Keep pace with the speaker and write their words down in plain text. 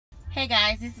Hey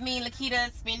guys, it's me,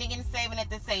 Lakita, spending and saving at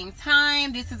the same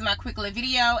time. This is my quick little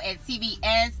video at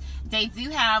CVS. They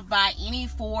do have buy any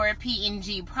 4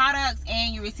 P&G products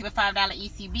and you receive a $5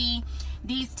 ECB.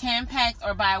 These Tampax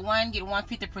are buy one, get one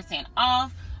 50%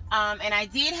 off. And I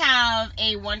did have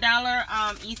a $1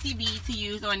 ECB to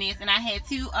use on this, and I had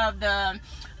two of the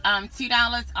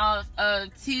 $2 off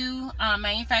of two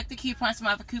manufacturer coupons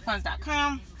from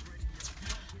coupons.com.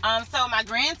 So my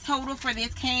grand total for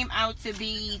this came out to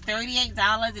be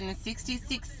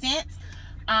 $38.66.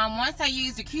 Once I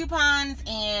used the coupons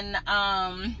and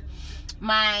my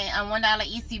 $1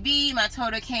 ECB, my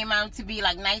total came out to be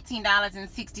like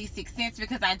 $19.66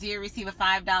 because I did receive a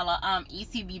 $5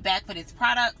 ECB back for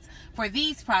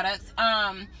these products.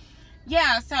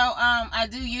 Yeah, so I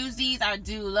do use these. I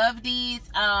do love these.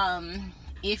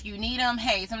 If you need them,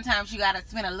 hey, sometimes you gotta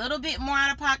spend a little bit more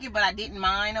out of pocket, but I didn't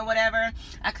mind or whatever.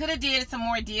 I could have did some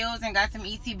more deals and got some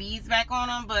ECBs back on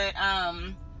them, but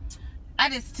I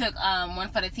just took one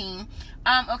for the team.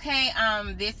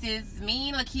 This is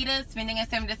me, Lakita, spending and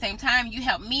saving at the same time. You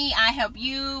help me, I help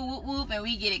you, whoop whoop, and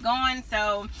we get it going.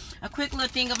 So a quick little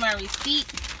thing of my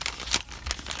receipt.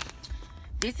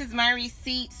 This is my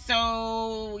receipt.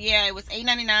 So yeah, it was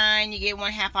 $8.99. You get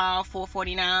one half off,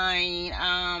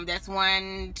 $4.49. That's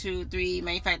 1, 2, 3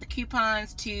 manufacturer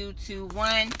coupons, 2, 2,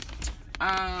 1.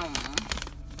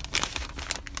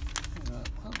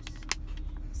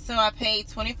 So I paid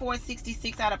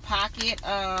 $24.66 out of pocket.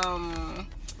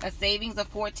 A savings of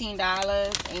 $14,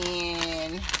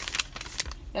 and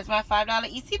that's my $5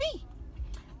 ECB.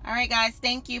 Alright guys,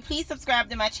 thank you. Please subscribe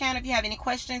to my channel. If you have any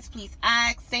questions, please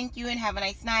ask. Thank you and have a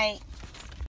nice night.